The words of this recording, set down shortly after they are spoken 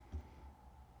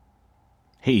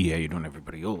Hey, how you doing,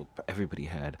 everybody? Hope everybody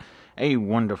had a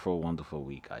wonderful, wonderful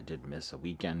week. I did miss a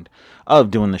weekend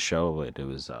of doing the show. It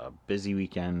was a busy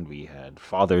weekend. We had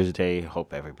Father's Day.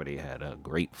 Hope everybody had a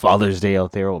great Father's Day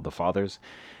out there, all the fathers.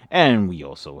 And we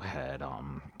also had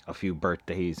a few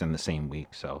birthdays in the same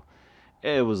week, so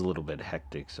it was a little bit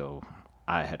hectic. So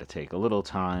I had to take a little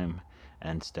time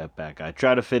and step back. I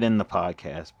try to fit in the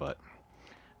podcast, but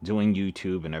doing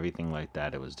YouTube and everything like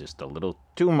that, it was just a little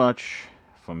too much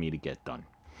for me to get done.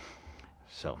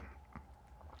 So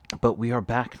but we are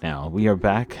back now. We are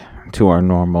back to our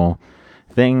normal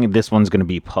thing. This one's going to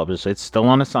be published. It's still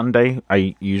on a Sunday.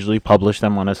 I usually publish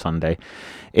them on a Sunday.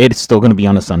 It's still going to be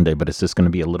on a Sunday, but it's just going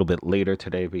to be a little bit later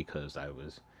today because I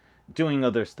was doing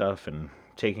other stuff and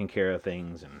taking care of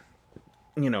things and,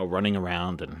 running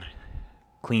around and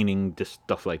cleaning, just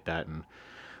stuff like that, and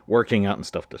working out and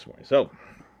stuff this morning. So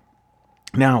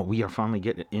now we are finally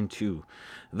getting into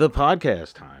the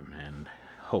podcast time, and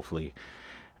hopefully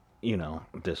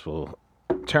this will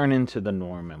turn into the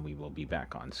norm and we will be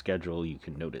back on schedule. You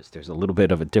can notice there's a little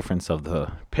bit of a difference of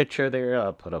the picture there.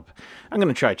 I'll put up, I'm going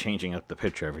to try changing up the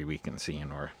picture every week and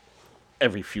seeing, or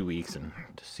every few weeks, and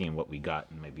just seeing what we got,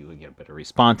 and maybe we get a better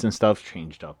response and stuff.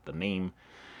 Changed up the name.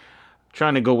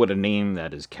 Trying to go with a name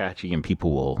that is catchy and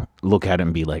people will look at it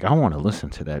and be like, I want to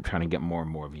listen to that. Trying to get more and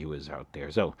more viewers out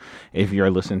there. So if you're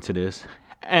listening to this,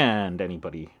 and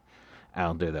anybody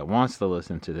out there that wants to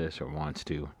listen to this or wants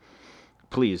to,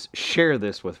 please share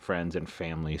this with friends and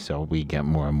family so we get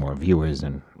more and more viewers,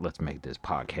 and let's make this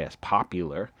podcast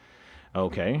popular.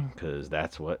 Okay, because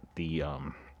that's what the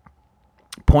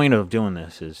point of doing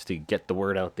this is, to get the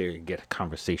word out there, get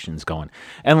conversations going.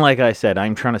 And like I said,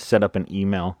 I'm trying to set up an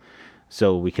email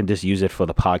so we can just use it for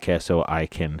the podcast, so I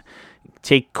can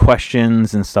take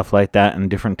questions and stuff like that and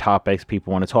different topics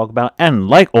people want to talk about. And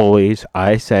like always,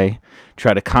 I say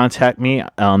try to contact me.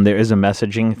 There is a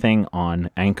messaging thing on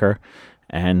Anchor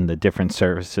and the different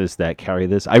services that carry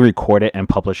this. I record it and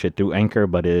publish it through Anchor,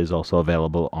 but it is also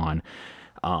available on,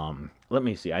 let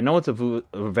me see. I know it's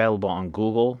available on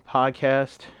Google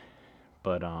Podcast,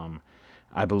 but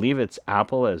I believe it's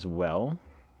Apple as well.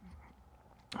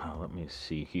 Let me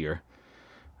see here.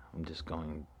 I'm just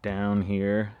going down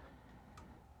here,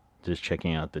 just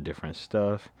checking out the different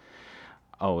stuff.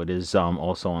 Oh, it is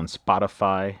also on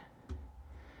Spotify,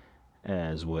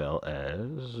 as well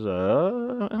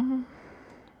as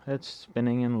it's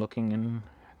spinning and looking and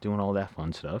doing all that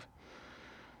fun stuff.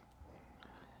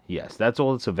 Yes, that's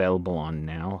all it's available on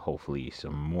now. Hopefully,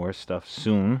 some more stuff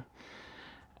soon,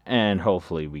 and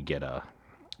hopefully, we get a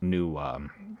new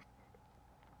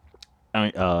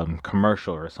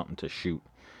commercial or something to shoot,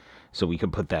 so we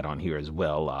could put that on here as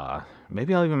well.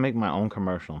 Maybe I'll even make my own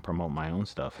commercial and promote my own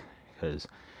stuff, because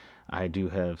I do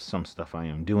have some stuff I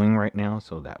am doing right now,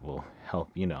 so that will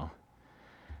help.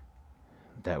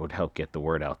 That would help get the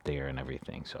word out there and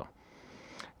everything. So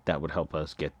that would help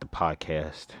us get the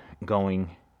podcast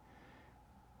going.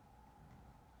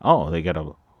 Oh, they got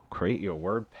to create your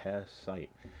WordPress site.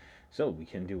 So we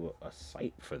can do a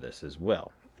site for this as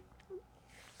well.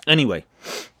 Anyway,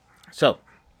 so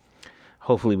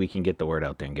hopefully we can get the word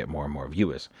out there and get more and more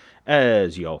viewers.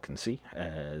 As y'all can see,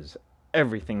 as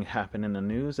everything happened in the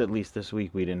news, at least this week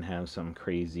we didn't have some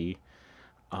crazy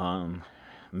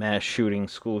mass shooting,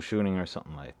 school shooting, or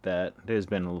something like that. There's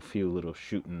been a few little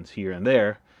shootings here and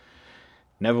there.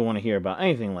 Never want to hear about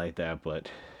anything like that, but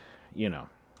you know.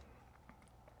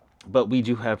 But we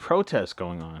do have protests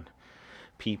going on.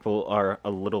 People are a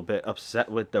little bit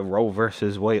upset with the Roe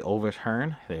versus Wade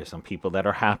overturn. There's some people that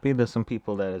are happy. There's some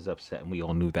people that is upset, and we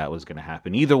all knew that was going to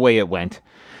happen. Either way it went,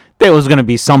 there was going to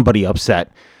be somebody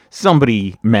upset,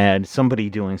 somebody mad, somebody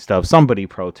doing stuff, somebody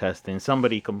protesting,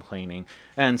 somebody complaining,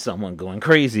 and someone going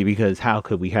crazy, because how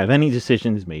could we have any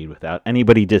decisions made without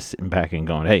anybody just sitting back and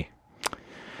going, hey,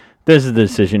 this is the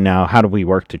decision now. How do we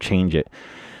work to change it?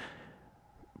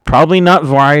 Probably not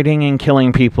rioting and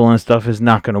killing people and stuff is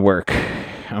not going to work.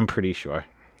 I'm pretty sure.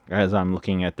 As I'm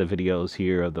looking at the videos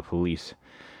here of the police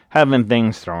having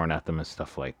things thrown at them and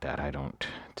stuff like that. I don't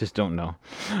know.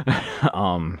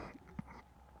 um,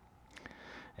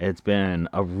 it's been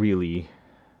a really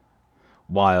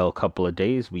wild couple of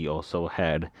days. We also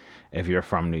had, if you're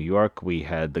from New York, we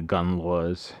had the gun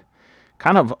laws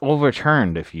kind of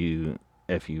overturned, if you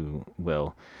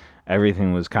will.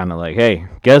 Everything was kind of like, hey,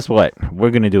 guess what? We're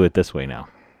going to do it this way now.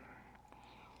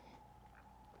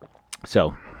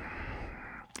 So,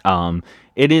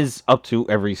 it is up to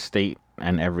every state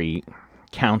and every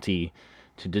county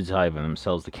to decide for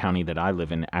themselves. The county that I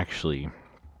live in actually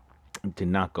did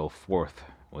not go forth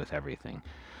with everything.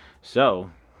 So,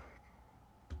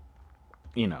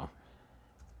 you know,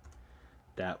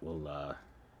 that will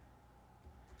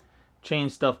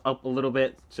change stuff up a little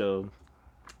bit. So,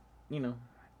 you know,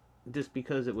 just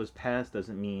because it was passed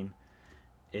doesn't mean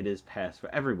it is passed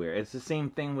for everywhere. It's the same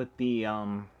thing with the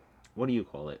what do you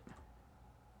call it?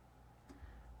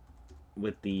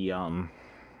 With the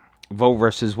Roe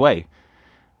versus Wade.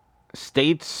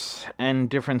 States and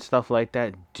different stuff like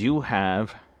that do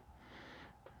have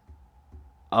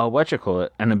what you call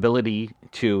it, an ability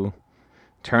to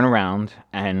turn around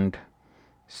and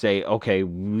say, okay,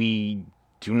 we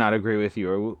do not agree with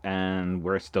you, and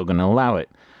we're still going to allow it.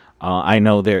 I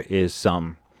know there is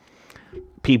some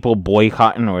people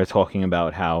boycotting or talking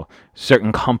about how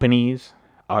certain companies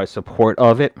are support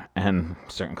of it and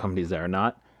certain companies that are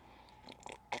not.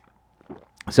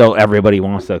 So everybody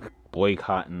wants to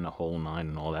boycott and the whole nine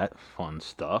and all that fun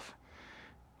stuff.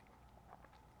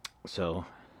 So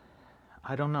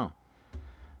I don't know.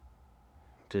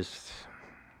 Just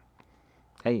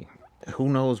hey, who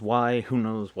knows why? Who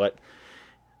knows what?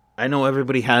 I know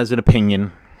everybody has an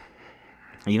opinion.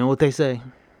 You know what they say?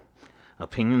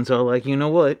 Opinions are like, you know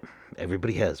what?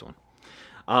 Everybody has one.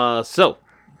 So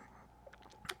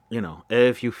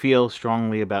if you feel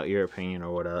strongly about your opinion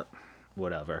or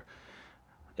whatever,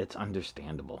 it's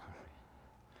understandable.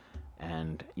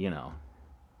 And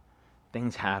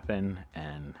things happen,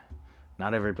 and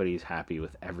not everybody's happy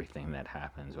with everything that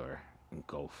happens or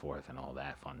go forth and all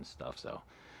that fun stuff. So,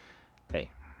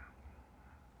 hey,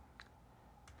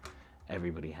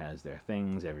 everybody has their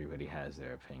things, everybody has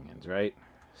their opinions, right?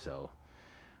 So,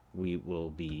 we will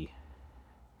be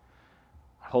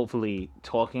hopefully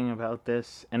talking about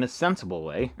this in a sensible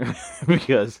way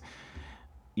because,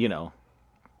 you know,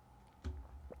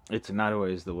 it's not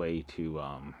always the way to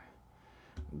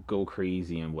go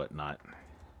crazy and whatnot.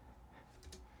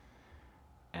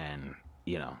 And,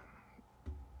 you know,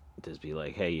 just be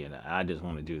like, hey, I just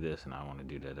want to do this and I want to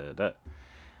do that.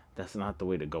 That's not the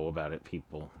way to go about it,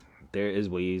 people. There is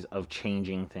ways of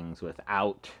changing things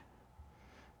without,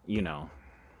 you know,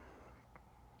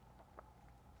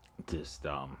 just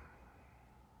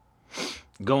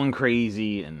going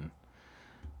crazy and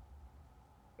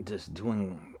just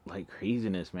doing like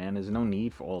craziness, man. There's no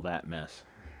need for all that mess.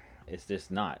 It's just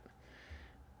not.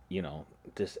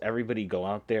 Just everybody go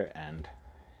out there and,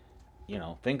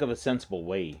 think of a sensible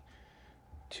way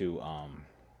to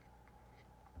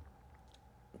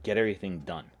get everything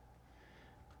done.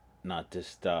 Not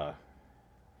just, let's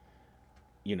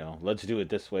do it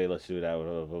this way, let's do it that way,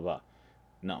 blah, blah, blah.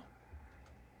 No.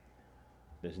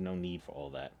 There's no need for all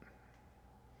that.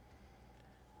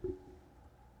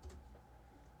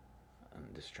 I'm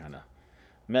just trying to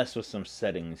mess with some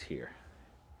settings here.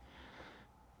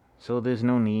 So there's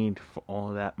no need for all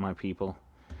that, my people.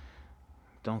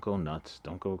 Don't go nuts.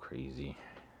 Don't go crazy.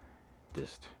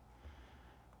 Just,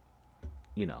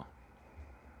 you know,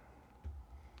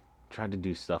 try to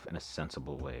do stuff in a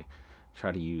sensible way.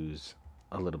 Try to use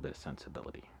a little bit of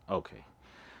sensibility. Okay.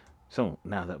 So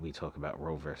now that we talk about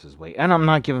Roe versus Wade, and I'm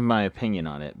not giving my opinion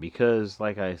on it because,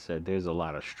 like I said, there's a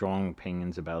lot of strong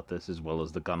opinions about this as well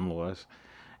as the gun laws.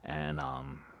 And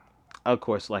of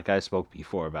course, like I spoke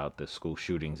before about the school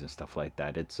shootings and stuff like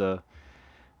that, it's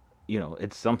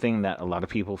something that a lot of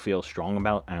people feel strong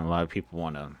about, and a lot of people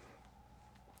want to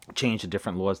change the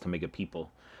different laws to make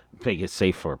it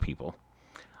safe for people.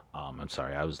 I'm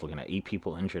sorry, I was looking at 8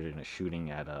 people injured in a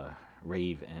shooting at a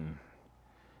rave in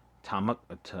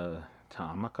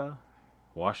Tamaka,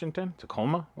 Washington,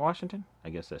 Tacoma, Washington. I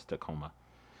guess that's Tacoma.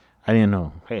 I didn't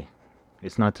know. Hey,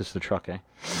 it's not just the truck, eh?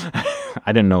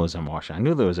 I didn't know it was in Washington. I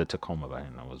knew there was a Tacoma, but I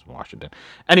didn't know it was Washington.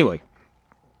 Anyway,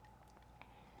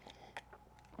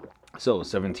 so a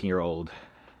 17-year-old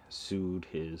sued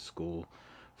his school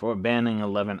for banning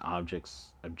 11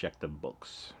 objective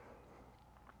books.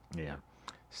 Yeah.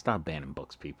 Stop banning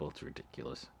books, people. It's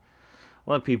ridiculous.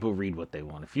 Let people read what they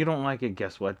want. If you don't like it,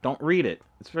 guess what? Don't read it.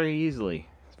 It's very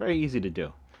easy to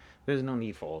do. There's no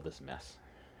need for all this mess.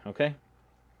 Okay?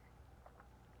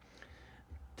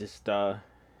 Just do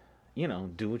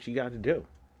what you got to do.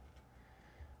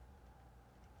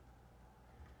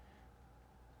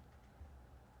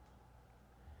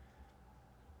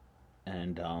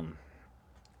 And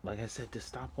like I said, to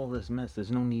stop all this mess,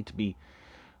 there's no need to be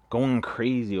going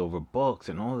crazy over books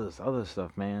and all this other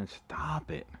stuff, man.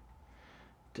 Stop it.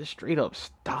 Just straight up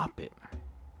stop it.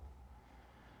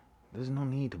 There's no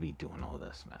need to be doing all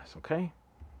this mess, okay?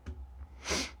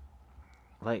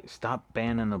 Like, stop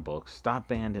banning the books. Stop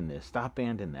banning this. Stop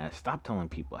banning that. Stop telling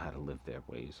people how to live their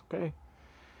ways, okay?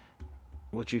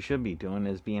 What you should be doing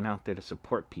is being out there to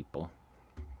support people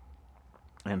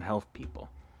and help people.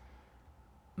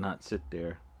 Not sit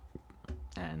there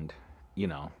and,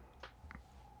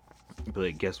 But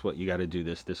like, guess what? You got to do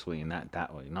this way and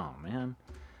that way. No, man.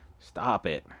 Stop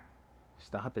it.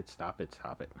 Stop it. Stop it.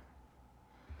 Stop it.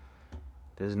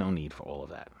 There's no need for all of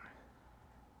that.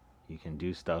 You can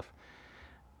do stuff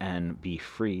and be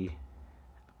free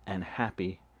and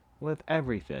happy with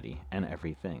everybody and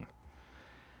everything.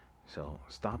 So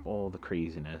stop all the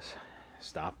craziness.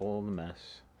 Stop all the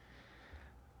mess.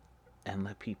 And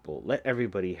let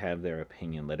everybody have their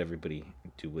opinion. Let everybody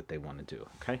do what they want to do.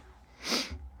 Okay?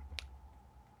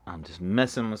 I'm just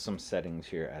messing with some settings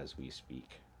here as we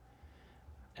speak.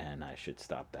 And I should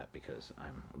stop that because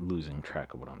I'm losing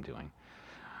track of what I'm doing.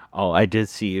 Oh, I did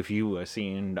see if you were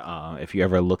seeing, if you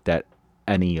ever looked at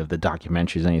any of the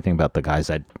documentaries, anything about the guys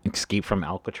that escaped from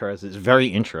Alcatraz, it's very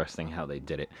interesting how they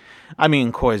did it. I mean,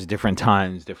 of course, different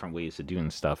times, different ways of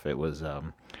doing stuff. It was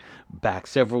back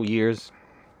several years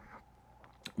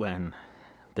when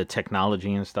the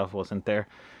technology and stuff wasn't there.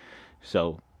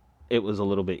 So it was a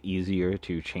little bit easier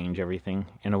to change everything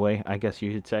in a way, I guess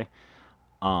you should say.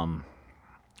 Um,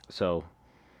 so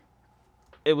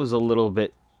it was a little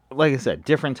bit, like I said,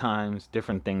 different times,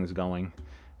 different things going.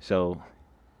 So,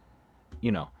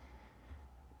 you know,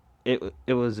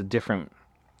 it was a different,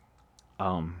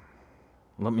 um,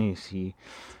 let me see.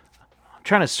 I'm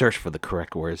trying to search for the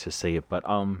correct words to say it, but,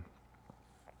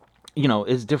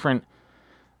 it's different.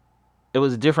 It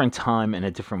was a different time and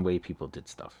a different way people did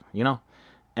stuff.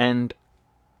 And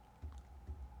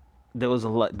there was a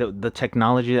lot, the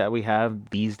technology that we have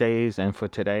these days and for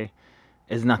today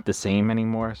is not the same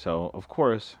anymore. So, of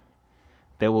course,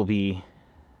 there will be,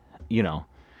 you know,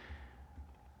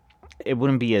 it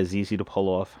wouldn't be as easy to pull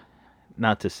off.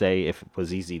 Not to say if it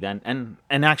was easy then, and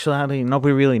in actuality,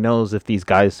 nobody really knows if these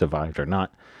guys survived or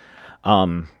not.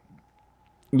 Um,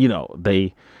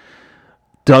 they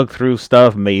dug through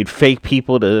stuff, made fake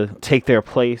people to take their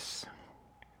place,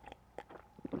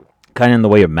 kind of in the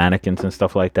way of mannequins and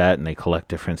stuff like that, and they collect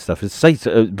different stuff. It's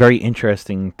a very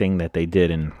interesting thing that they did,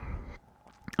 and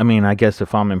I mean, I guess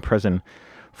if I'm in prison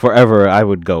forever, I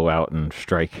would go out and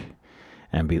strike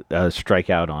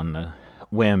out on the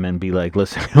whim and be like,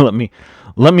 listen,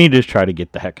 let me just try to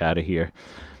get the heck out of here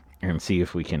and see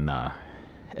if we can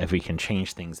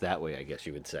change things that way, I guess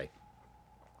you would say.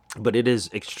 But it is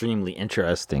extremely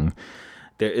interesting.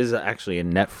 There is actually a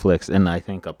Netflix and I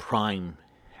think a Prime,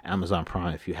 Amazon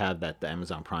Prime. If you have that, the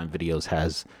Amazon Prime videos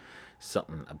has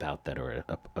something about that or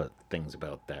things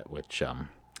about that, which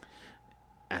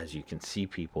as you can see,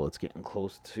 people, it's getting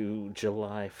close to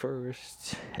July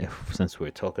 1st. Since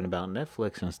we're talking about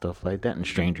Netflix and stuff like that and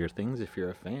Stranger Things, if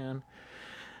you're a fan,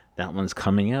 that one's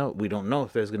coming out. We don't know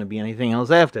if there's going to be anything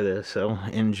else after this, so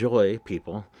enjoy,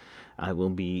 people. I will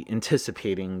be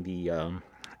anticipating the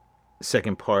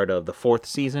second part of the fourth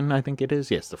season, I think it is.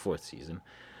 Yes, the fourth season.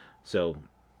 So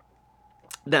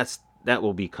that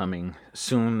will be coming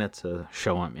soon. That's a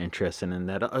show I'm interested in.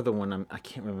 That other one, I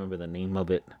can't remember the name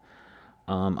of it.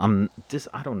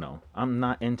 I don't know. I'm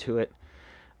not into it.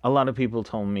 A lot of people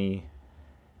told me,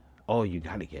 "Oh, you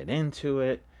got to get into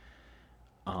it."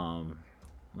 Um,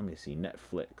 Let me see.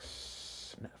 Netflix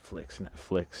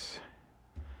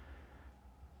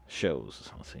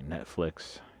shows. Let's see.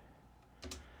 Netflix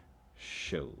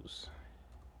shows.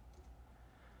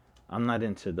 I'm not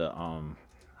into the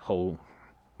whole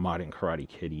modern Karate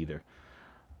Kid either.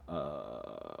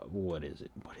 What is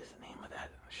it? What is the name of that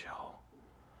show?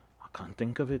 I can't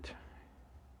think of it.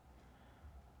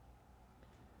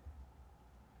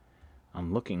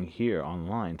 I'm looking here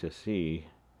online to see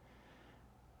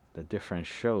the different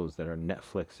shows that are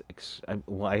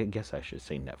well, I guess I should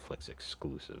say Netflix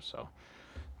exclusive. So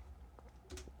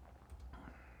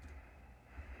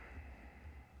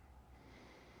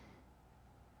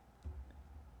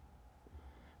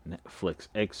Netflix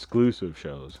exclusive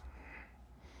shows.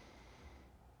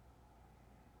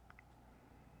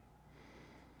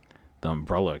 The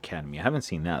Umbrella Academy. I haven't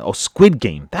seen that. Oh, Squid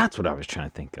Game. That's what I was trying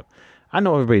to think of. I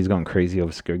know everybody's going crazy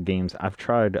over Squid Games. I've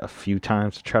tried a few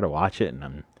times to try to watch it,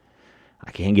 and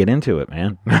I can't get into it,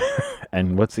 man.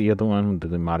 And what's the other one?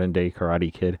 The modern day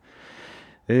Karate Kid.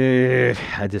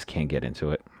 I just can't get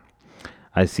into it.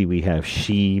 I see we have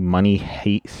Money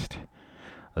Heist,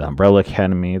 the Umbrella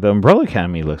Academy. The Umbrella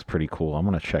Academy looks pretty cool. I'm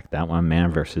gonna check that one.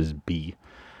 Man versus Bee.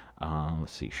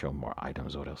 Let's see. Show more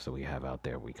items. What else do we have out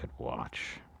there we could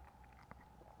watch?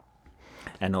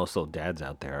 And also, dads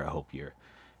out there, I hope your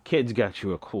kids got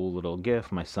you a cool little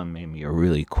gift. My son made me a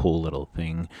really cool little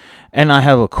thing. And I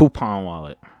have a coupon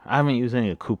wallet. I haven't used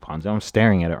any of the coupons. I'm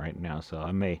staring at it right now, so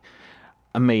I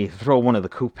may throw one of the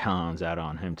coupons out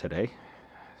on him today.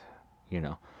 You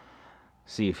know,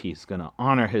 see if he's gonna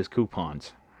honor his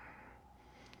coupons.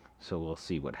 So we'll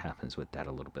see what happens with that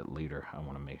a little bit later. I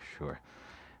want to make sure,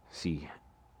 see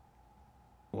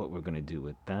what we're going to do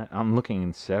with that. I'm looking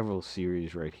in several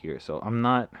series right here. So I'm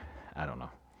not, I don't know.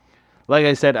 Like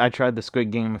I said, I tried the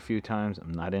Squid Game a few times.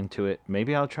 I'm not into it.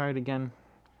 Maybe I'll try it again.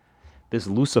 This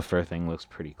Lucifer thing looks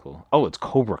pretty cool. Oh, it's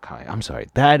Cobra Kai. I'm sorry.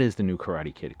 That is the new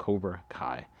Karate Kid, Cobra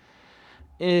Kai.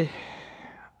 Eh,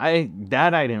 I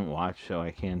didn't watch, so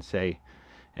I can't say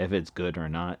if it's good or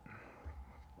not.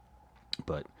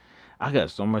 But I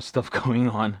got so much stuff going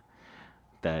on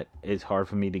that it's hard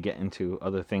for me to get into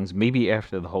other things. Maybe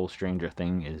after the whole Stranger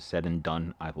Thing is said and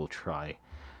done, I will try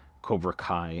Cobra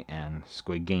Kai and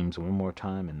Squid Games one more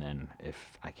time, and then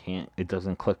if I can't, it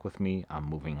doesn't click with me, I'm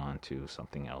moving on to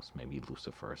something else, maybe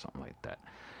Lucifer or something like that.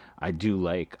 I do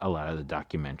like a lot of the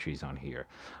documentaries on here.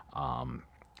 Um,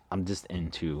 I'm just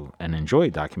into and enjoy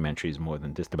documentaries more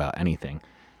than just about anything.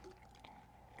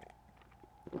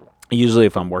 Usually,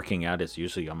 if I'm working out, it's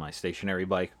usually on my stationary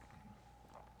bike.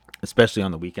 Especially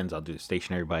on the weekends, I'll do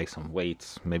stationary bike, some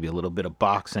weights, maybe a little bit of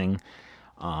boxing,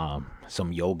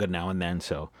 some yoga now and then.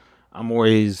 So I'm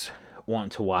always wanting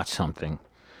to watch something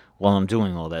while I'm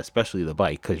doing all that, especially the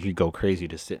bike, because you go crazy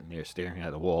just sitting there staring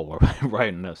at the wall or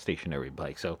riding a stationary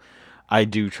bike. So I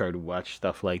do try to watch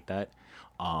stuff like that.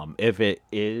 If it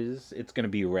is, it's going to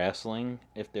be wrestling.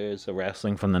 If there's a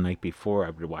wrestling from the night before,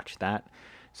 I would watch that.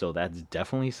 So that's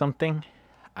definitely something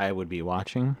I would be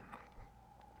watching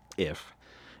if,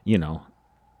 you know,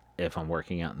 if I'm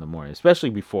working out in the morning,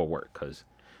 especially before work, because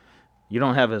you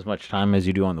don't have as much time as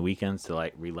you do on the weekends to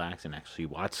like relax and actually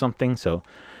watch something. So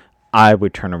I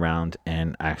would turn around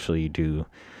and actually do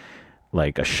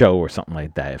like a show or something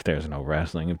like that if there's no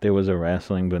wrestling. If there was a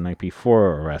wrestling the night before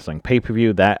or a wrestling pay per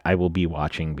view, that I will be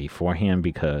watching beforehand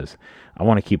because I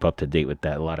want to keep up to date with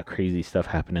that. A lot of crazy stuff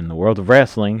happened in the world of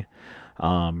wrestling.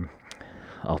 Um,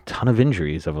 a ton of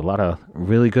injuries of a lot of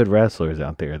really good wrestlers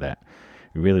out there that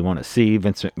you really want to see.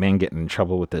 Vince McMahon getting in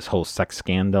trouble with this whole sex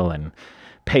scandal and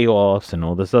payoffs and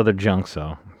all this other junk.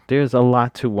 So there's a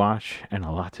lot to watch and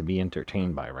a lot to be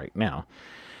entertained by right now,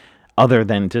 other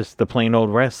than just the plain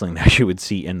old wrestling that you would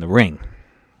see in the ring.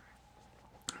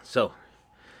 So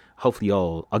hopefully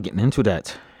y'all are getting into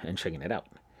that and checking it out.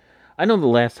 I know the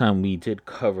last time we did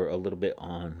cover a little bit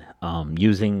on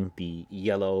using the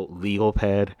yellow legal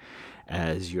pad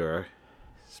as your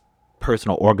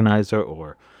personal organizer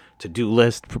or to do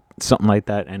list, something like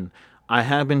that. And I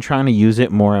have been trying to use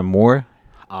it more and more.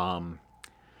 Um,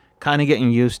 Kind of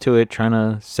getting used to it, trying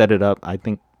to set it up. I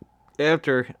think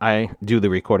after I do the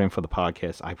recording for the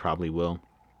podcast, I probably will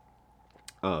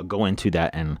go into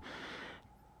that and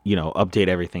update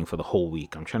everything for the whole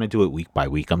week. I'm trying to do it week by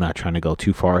week. I'm not trying to go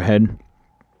too far ahead.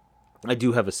 I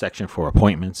do have a section for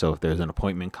appointments, so if there's an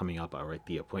appointment coming up, I'll write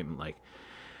the appointment like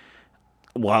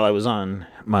while I was on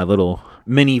my little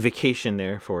mini vacation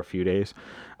there for a few days.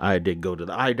 I did go to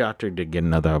the eye doctor, did get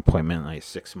another appointment, like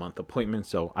 6 month appointment.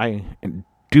 So I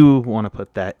do want to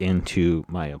put that into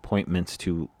my appointments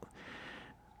to,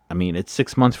 I mean, it's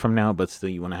 6 months from now, but still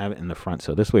you want to have it in the front.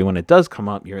 So this way, when it does come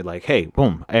up, you're like, hey,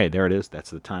 boom, hey, there it is.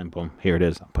 That's the time. Boom, here it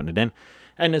is. I'm putting it in.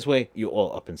 And this way, you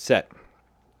all up and set.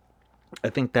 I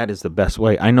think that is the best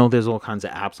way. I know there's all kinds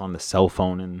of apps on the cell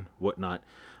phone and whatnot.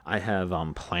 I have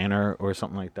Planner or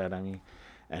something like that. I mean,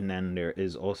 and then there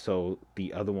is also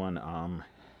the other one,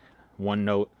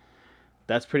 OneNote.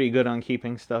 That's pretty good on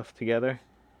keeping stuff together.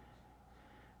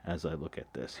 As I look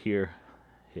at this here,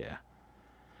 yeah.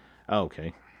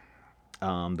 Okay.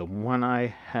 The one I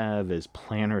have is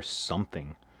Planner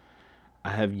something.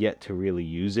 I have yet to really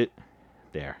use it.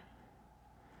 There.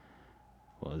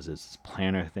 What was this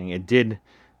planner thing? It did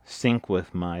sync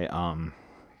with my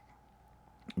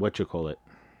what you call it?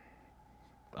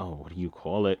 Oh, what do you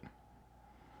call it?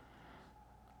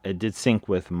 It did sync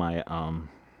with my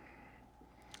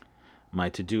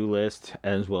to-do list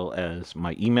as well as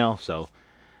my email. So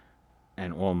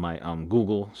and all my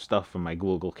Google stuff from my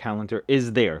Google Calendar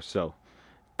is there. So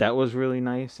that was really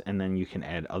nice. And then you can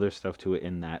add other stuff to it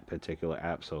in that particular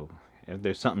app. So if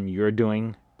there's something you're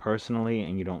doing personally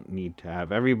and you don't need to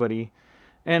have everybody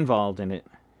involved in it,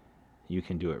 you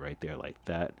can do it right there like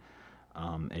that.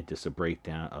 It's just a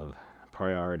breakdown of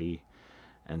priority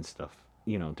and stuff,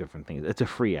 different things. It's a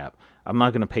free app. I'm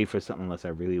not going to pay for something unless I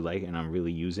really like it and I'm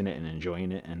really using it and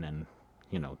enjoying it. And then,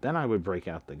 then I would break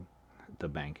out the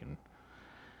bank and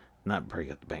not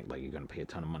break out the bank like you're going to pay a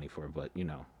ton of money for it, but,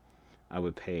 I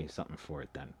would pay something for it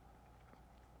then.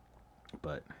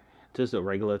 But just a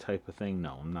regular type of thing,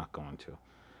 no, I'm not going to.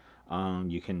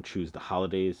 You can choose the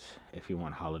holidays if you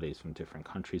want holidays from different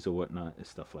countries or whatnot, and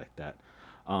stuff like that.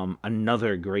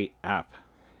 Another great app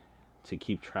to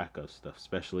keep track of stuff,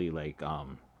 especially like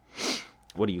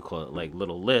what do you call it, like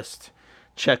little list,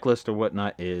 checklist or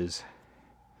whatnot, is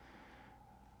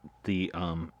the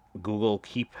Google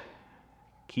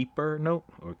Keeper Note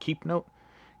or Keep Note.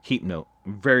 Keep Note,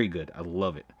 very good. I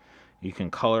love it. You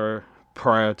can color,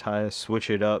 prioritize, switch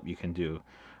it up. You can do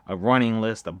a running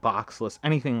list, a box list,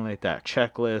 anything like that.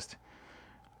 Checklist,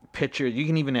 pictures. You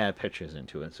can even add pictures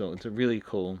into it. So it's a really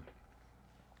cool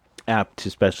app,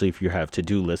 especially if you have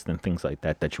to-do lists and things like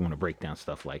that that you want to break down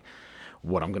stuff like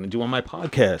what I'm going to do on my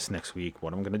podcast next week,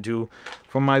 what I'm going to do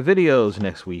for my videos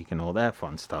next week, and all that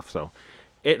fun stuff. So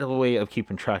it's a way of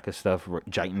keeping track of stuff,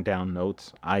 jotting down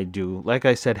notes. I do, like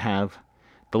I said, have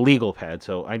the legal pad,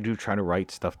 so I do try to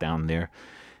write stuff down there.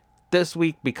 This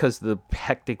week, because the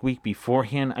hectic week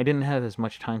beforehand, I didn't have as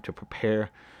much time to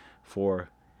prepare for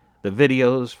the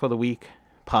videos for the week,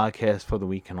 podcast for the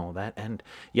week, and all that. And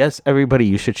yes, everybody,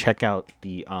 you should check out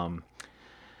the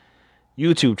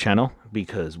YouTube channel,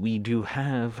 because we do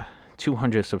have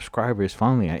 200 subscribers.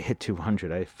 Finally, I hit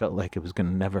 200. I felt like it was going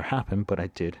to never happen, but I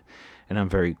did. And I'm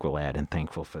very glad and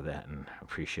thankful for that, and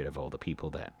appreciative of all the people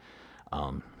that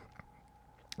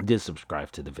did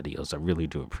subscribe to the videos. I really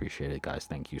do appreciate it, guys.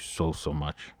 Thank you so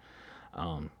much.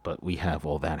 But we have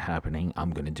all that happening.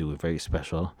 I'm going to do a very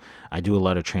special. I do a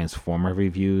lot of Transformer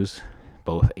reviews,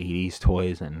 both 80s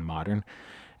toys and modern.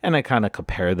 And I kind of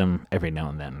compare them every now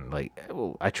and then. Like,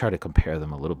 I try to compare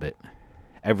them a little bit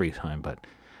every time, but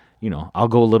I'll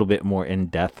go a little bit more in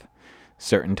depth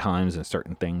certain times and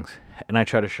certain things. And I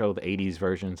try to show the 80s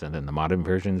versions and then the modern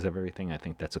versions of everything. I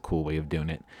think that's a cool way of doing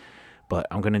it. But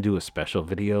I'm going to do a special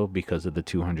video because of the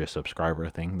 200 subscriber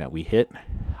thing that we hit.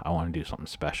 I want to do something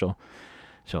special.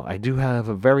 So I do have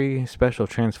a very special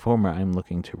Transformer I'm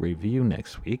looking to review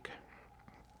next week.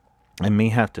 I may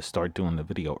have to start doing the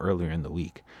video earlier in the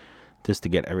week just to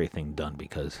get everything done,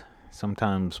 because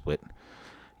sometimes with,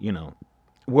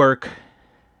 work,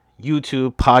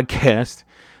 YouTube, podcast,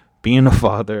 being a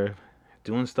father,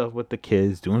 doing stuff with the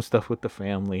kids, doing stuff with the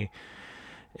family,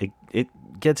 it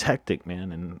gets hectic,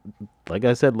 man. And like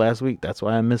I said last week, that's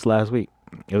why I missed last week.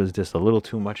 It was just a little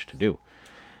too much to do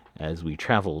as we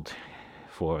traveled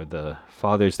for the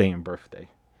Father's Day and birthday.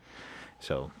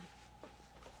 So,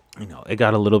 it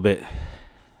got a little bit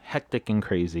hectic and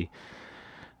crazy.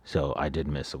 So I did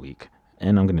miss a week.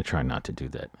 And I'm going to try not to do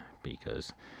that,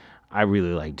 because I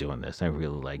really like doing this. I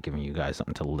really like giving you guys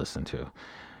something to listen to.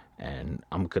 And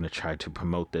I'm going to try to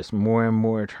promote this more and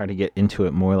more, try to get into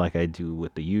it more like I do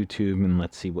with the YouTube, and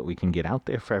let's see what we can get out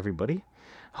there for everybody.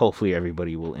 Hopefully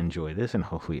everybody will enjoy this, and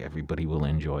hopefully everybody will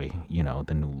enjoy,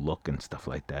 the new look and stuff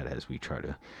like that as we try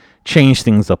to change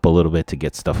things up a little bit to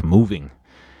get stuff moving.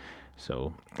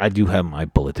 So I do have my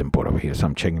bulletin board over here, so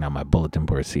I'm checking out my bulletin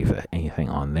board to see if there's anything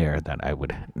on there that I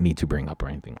would need to bring up or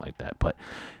anything like that. But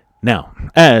now,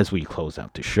 as we close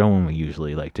out the show, and we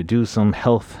usually like to do some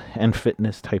health and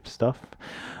fitness type stuff.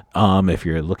 If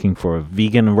you're looking for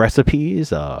vegan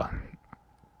recipes,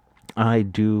 I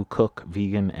do cook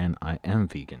vegan, and I am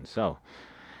vegan. So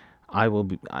I will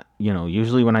be,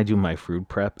 usually when I do my food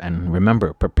prep, and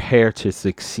remember, prepare to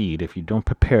succeed. If you don't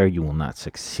prepare, you will not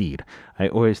succeed. I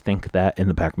always think that in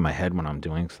the back of my head when I'm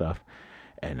doing stuff.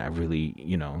 And I really,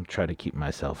 try to keep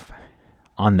myself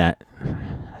on that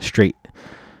straight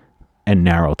and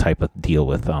narrow type of deal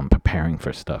with preparing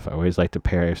for stuff. I always like to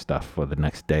prepare stuff for the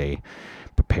next day,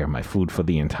 prepare my food for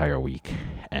the entire week.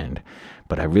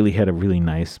 But I really had a really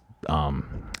nice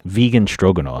vegan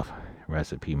stroganoff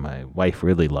recipe. My wife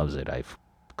really loves it. I've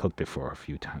cooked it for a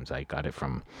few times. I got it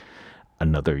from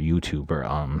another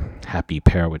YouTuber, Happy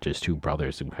Pair, which is two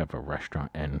brothers who have a restaurant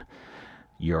in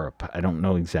Europe. I don't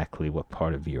know exactly what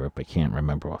part of Europe. I can't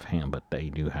remember offhand, but they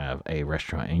do have a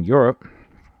restaurant in Europe.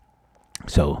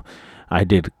 So I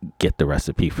did get the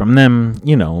recipe from them.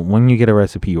 When you get a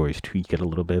recipe, you always tweak it a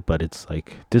little bit, but it's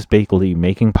like just basically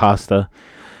making pasta,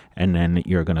 and then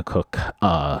you're going to cook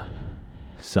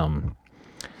some,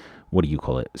 what do you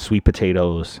call it? Sweet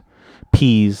potatoes,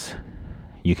 peas.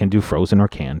 You can do frozen or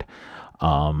canned.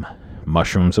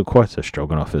 Mushrooms, of course. The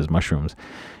stroganoff is mushrooms.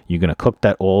 You're going to cook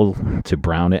that all to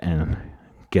brown it and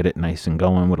get it nice and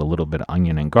going with a little bit of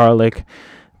onion and garlic.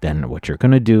 Then what you're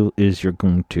going to do is you're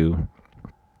going to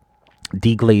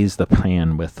deglaze the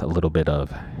pan with a little bit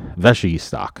of veggie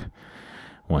stock.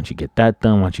 Once you get that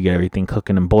done, once you get everything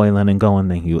cooking and boiling and going,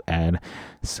 then you add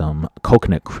some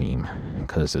coconut cream,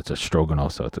 because it's a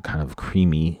stroganoff, so it's a kind of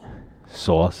creamy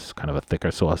sauce, kind of a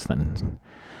thicker sauce than,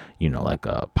 like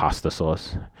a pasta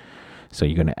sauce. So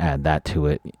you're going to add that to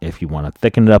it. If you want to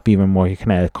thicken it up even more, you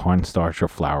can add cornstarch or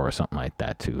flour or something like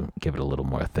that to give it a little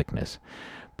more thickness.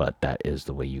 But that is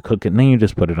the way you cook it. And then you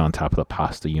just put it on top of the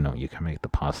pasta. You can make the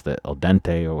pasta al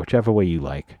dente or whichever way you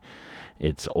like.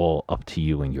 It's all up to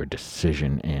you and your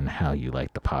decision and how you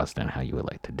like the pasta and how you would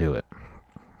like to do it.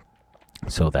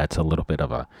 So that's a little bit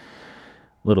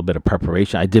of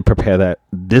preparation. I did prepare that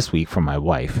this week for my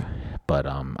wife, but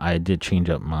I did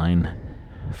change up mine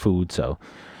food, so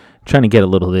trying to get a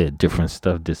little bit of different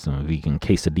stuff. Did some vegan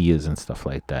quesadillas and stuff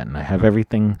like that, and I have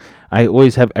everything. I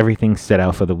always have everything set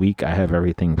out for the week. I have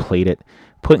everything plated,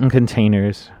 put in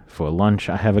containers. For lunch,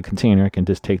 I have a container I can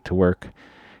just take to work.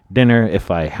 Dinner,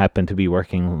 if I happen to be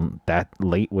working that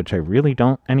late, which I really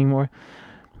don't anymore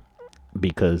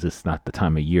because it's not the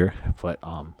time of year, but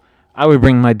I would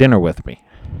bring my dinner with me,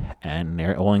 and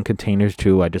they're all in containers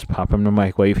too. I just pop them in the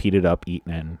microwave, heat it up, eat,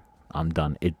 and I'm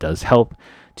done. It does help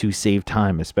to save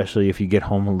time, especially if you get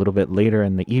home a little bit later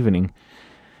in the evening.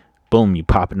 Boom, you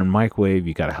pop it in the microwave,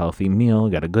 you got a healthy meal,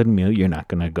 got a good meal. You're not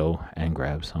going to go and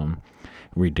grab some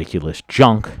ridiculous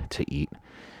junk to eat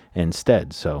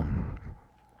instead. So,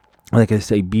 like I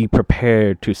say, be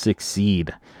prepared to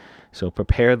succeed. So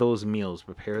prepare those meals,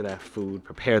 prepare that food,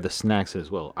 prepare the snacks as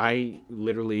well. I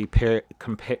literally prepare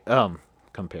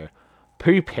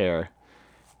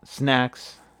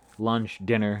snacks, lunch,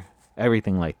 dinner,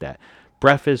 everything like that.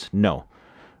 Breakfast, no.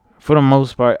 For the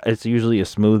most part, it's usually a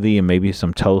smoothie and maybe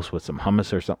some toast with some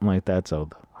hummus or something like that. So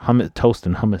toast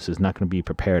and hummus is not going to be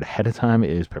prepared ahead of time.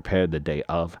 It is prepared the day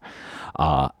of.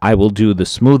 I will do the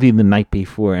smoothie the night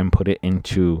before and put it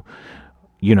into,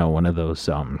 one of those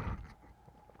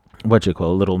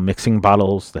little mixing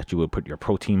bottles that you would put your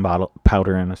protein bottle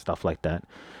powder in and stuff like that.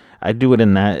 I do it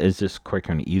in that. It's just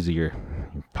quicker and easier.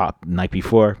 Pop night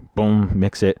before, boom,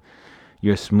 mix it.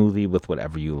 Your smoothie with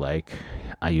whatever you like.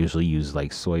 I usually use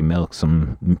like soy milk,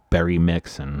 some berry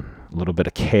mix, and a little bit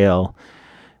of kale,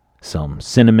 some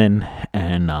cinnamon,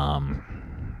 and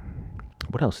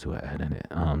what else do I add in it?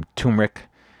 Turmeric.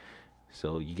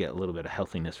 So you get a little bit of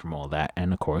healthiness from all that.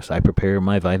 And of course, I prepare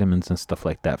my vitamins and stuff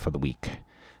like that for the week.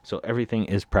 So everything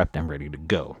is prepped and ready to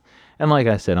go. And like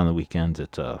I said, on the weekends,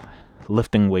 it's a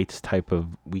lifting weights type of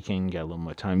weekend. Get a little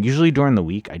more time. Usually during the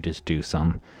week, I just do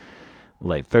some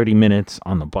like 30 minutes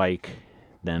on the bike.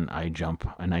 Then I jump,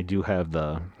 and I do have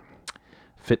the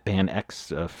Fitband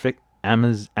X, Fit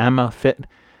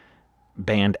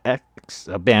Band X,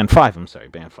 Band 5. I'm sorry,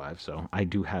 Band 5. So I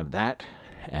do have that,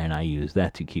 and I use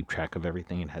that to keep track of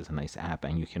everything. It has a nice app,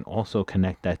 and you can also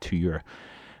connect that to your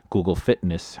Google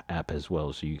Fitness app as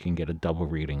well, so you can get a double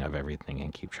reading of everything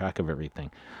and keep track of everything.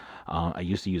 I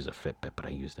used to use a Fitbit, but I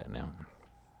use that now.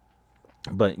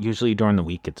 But usually during the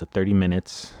week, it's a 30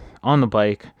 minutes on the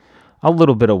bike, a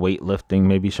little bit of weightlifting,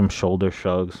 maybe some shoulder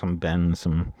shrugs, some bends,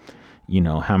 some,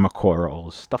 hammer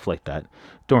curls, stuff like that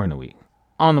during the week.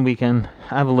 On the weekend,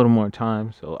 I have a little more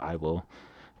time, so I will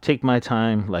take my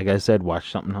time, like I said,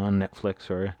 watch something on Netflix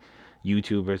or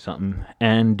YouTube or something,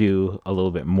 and do a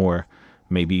little bit more,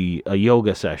 maybe a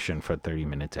yoga session for 30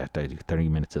 minutes after I do 30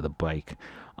 minutes of the bike.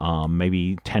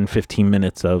 Maybe 10-15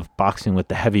 minutes of boxing with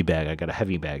the heavy bag. I got a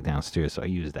heavy bag downstairs, so I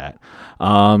use that.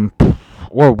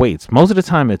 Or weights. Most of the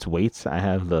time it's weights. I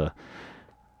have the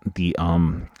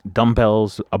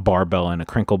dumbbells, a barbell, and a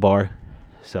crinkle bar,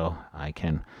 so I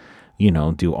can,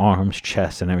 do arms,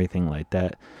 chest, and everything like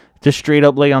that. Just straight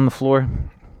up lay on the floor.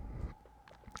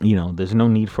 There's no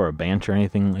need for a bench or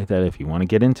anything like that. If you want to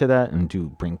get into that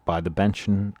and bring by the bench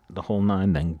and the whole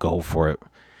nine, then go for it.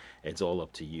 It's all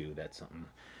up to you. That's something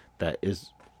that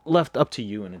is left up to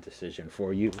you and a decision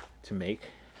for you to make.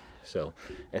 So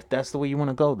if that's the way you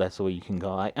want to go, that's the way you can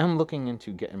go. I am looking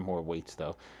into getting more weights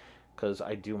though, because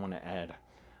I do want to add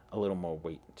a little more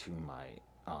weight to my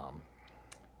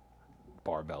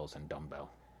barbells and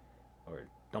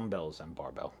dumbbells and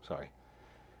barbell. Sorry,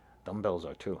 dumbbells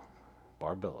are two,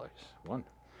 barbell is one.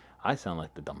 I sound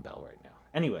like the dumbbell right now.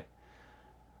 Anyway,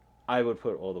 I would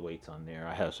put all the weights on there.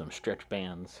 I have some stretch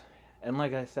bands, and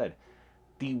like I said,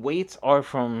 the weights are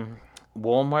from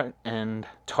Walmart and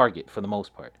Target for the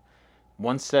most part.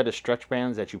 One set of stretch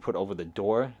bands that you put over the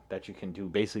door that you can do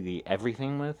basically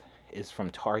everything with is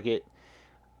from Target.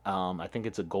 I think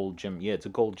it's a gold gym. Yeah, it's a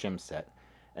gold gym set.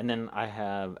 And then I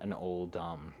have an old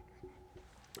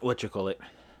what you call it,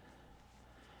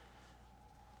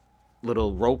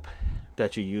 little rope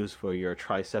that you use for your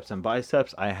triceps and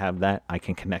biceps. I have that. I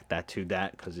can connect that to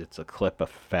that because it's a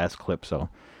fast clip. So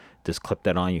just clip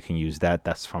that on. You can use that.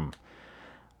 That's from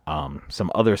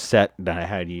some other set that I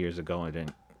had years ago. And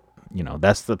then,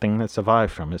 that's the thing that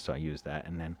survived from it. So I use that.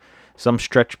 And then some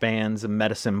stretch bands, a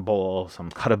medicine ball,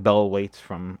 some kettlebell weights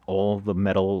from all the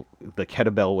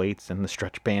kettlebell weights and the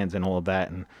stretch bands and all of that.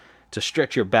 And to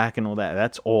stretch your back and all that,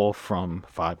 that's all from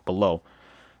Five Below.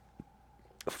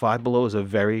 Five Below is a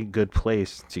very good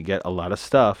place to get a lot of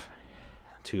stuff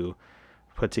to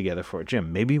put together for a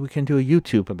gym. Maybe we can do a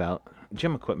YouTube about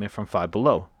gym equipment from Five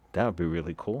Below. That would be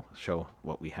really cool. Show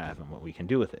what we have and what we can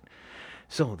do with it.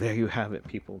 So there you have it,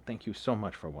 people. Thank you so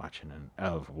much for watching and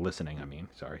of listening. I mean,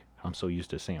 sorry, I'm so used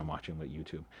to saying I'm watching with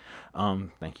YouTube.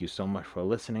 Thank you so much for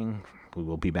listening. We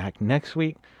will be back next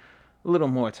week. A little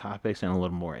more topics and a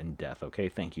little more in depth. Okay,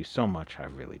 thank you so much. I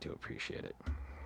really do appreciate it.